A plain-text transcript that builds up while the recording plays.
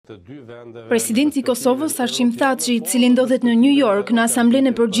Presidenti i Kosovës Hashim Thaçi, i cili ndodhet në New York në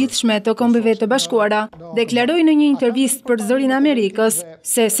Asamblenë e Përgjithshme të Kombeve të Bashkuara, deklaroi në një intervistë për Zërin Amerikës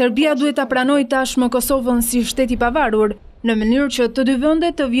se Serbia duhet ta pranojë tashmë Kosovën si shtet i pavarur, në mënyrë që të dy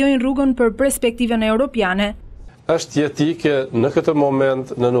vendet të vijojnë rrugën për perspektivën europiane. Është jetike në këtë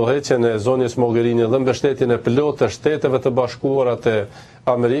moment në nuheqen e zonjës Mogherini dhe mbështetjen e plotë të Shteteve të Bashkuara të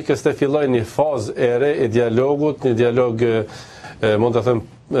Amerikës të fillojë një fazë e re e dialogut, një dialog mund të them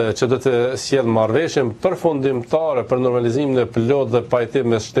që do të sjell marrëveshje përfundimtare për normalizimin e plotë dhe pajtim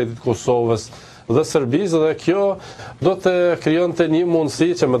mes Shtetit Kosovës dhe Serbisë, dhe kjo do të krijonte një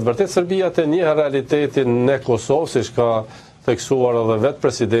mundësi që më të vërtetë Serbia të njihë realitetin në Kosovë, siç ka theksuar edhe vetë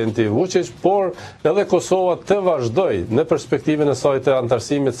presidenti Vučić, por edhe Kosova të vazhdoj në perspektivën e saj të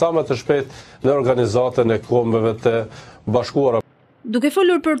antarësimit sa më të shpejt në organizatën e Kombeve të Bashkuara. Duke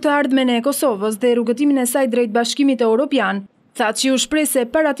folur për të ardhmen e Kosovës dhe rrugëtimin e saj drejt Bashkimit Evropian, Thaçi u shpreh se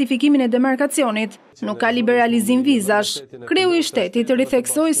pa ratifikimin e demarkacionit nuk ka liberalizim vizash. Kreu i shtetit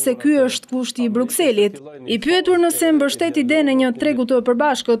ritheksoi se ky është kushti i Brukselit. I pyetur nëse mbështet idenë e një tregu të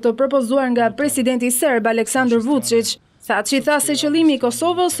përbashkët të propozuar nga presidenti serb Aleksandar Vučić, Thaçi tha se qëllimi i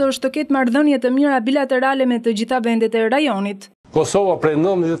Kosovës është të ketë marrëdhënie të mira bilaterale me të gjitha vendet e rajonit. Kosova prej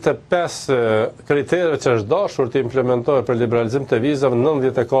 95 kriterëve që është dashur të implementojë për liberalizim të vizave,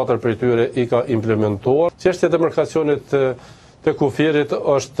 94 prej tyre i ka implementuar. Çështja e demarkacionit të kufirit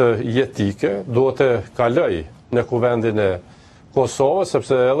është jetike, duhet të kaloj në kuvendin e Kosovës,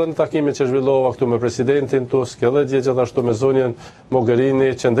 sepse edhe në takimin që zhvillova këtu me presidentin Tusk, edhe gjithashtu me zonjën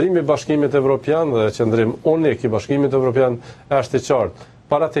Mogherini, qëndrimi i Bashkimit Evropian dhe qëndrim unik i Bashkimit Evropian është i qartë.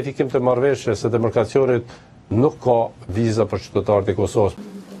 Pa ratifikim të marrëveshjes së demarkacionit nuk ka viza për qytetarët e Kosovës.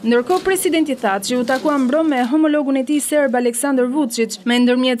 Ndërkohë, presidenti Thaçi u takua mbrom me homologun e tij serb Aleksandar Vučić me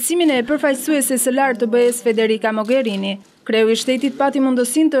ndërmjetësimin e përfaqësueses së lartë të BE-s Federica Mogherini. Kreu i shtetit pati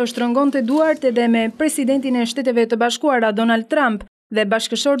mundësinë të shtrëngonte duart edhe me presidentin e Shteteve të Bashkuara Donald Trump dhe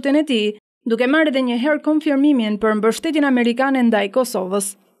bashkëshorten e tij, duke marrë edhe një herë konfirmimin për mbështetjen amerikane ndaj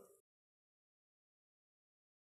Kosovës.